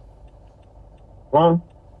it. Huh?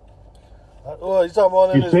 Well, you talking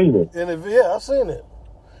about you seen it? Yeah, I seen it.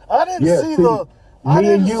 I didn't see the.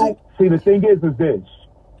 Me and you. See, the thing is this: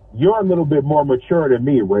 you're a little bit more mature than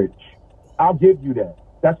me, Rich. I'll give you that.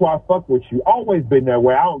 That's why I fuck with you. Always been that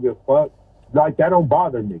way. I don't give a fuck. Like that don't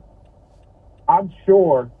bother me. I'm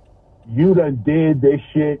sure you done did this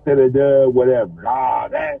shit, whatever.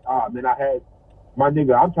 Man, I had my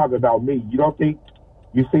nigga. I'm talking about me. You don't think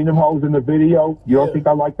you seen them hoes in the video? You don't think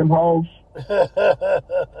I like them hoes?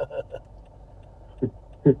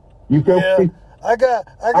 You feel me?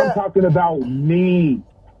 I'm talking about me.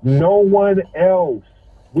 No one else.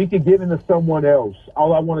 We could get into someone else.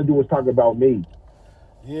 All I want to do is talk about me.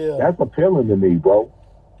 Yeah. That's appealing to me, bro.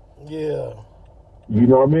 Yeah. You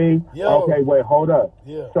know what I mean? Yo. Okay, wait, hold up.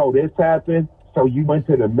 Yeah. So this happened. So you went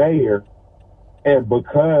to the mayor, and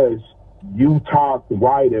because you talked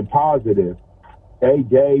right and positive, they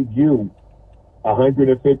gave you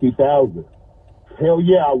 $150,000. Hell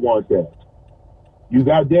yeah, I want that. You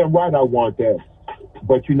goddamn right, I want that.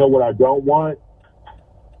 But you know what I don't want?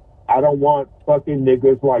 I don't want fucking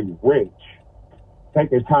niggas like Rich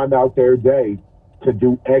taking time out their day to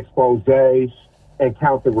do exposés and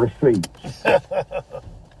count the receipts.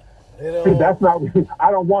 That's not.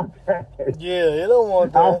 I don't want that. Yeah, you don't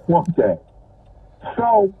want that. I don't want that.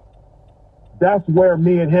 So that's where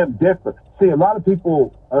me and him differ. See, a lot of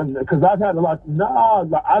people, because I've had a lot. Nah,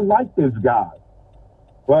 I like this guy,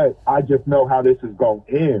 but I just know how this is gonna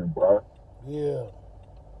end, bro. Yeah.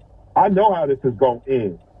 I know how this is gonna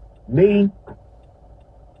end. Me,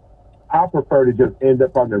 I prefer to just end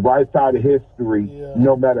up on the right side of history,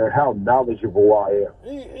 no matter how knowledgeable I am.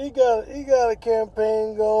 He got a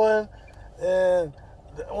campaign going, and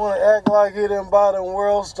want to act like he didn't buy them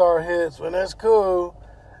World Star hits when that's cool,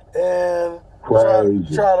 and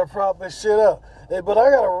try to prop his shit up. Hey, but I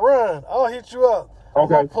gotta run. I'll hit you up.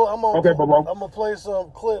 Okay. I'm gonna play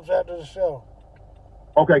some clips after the show.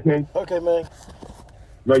 Okay, King. Okay, man.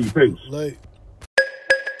 Love you. Peace. Late.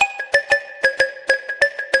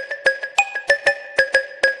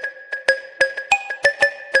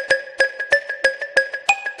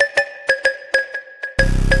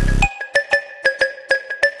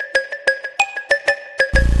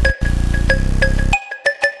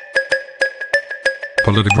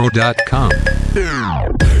 Politicpro.com.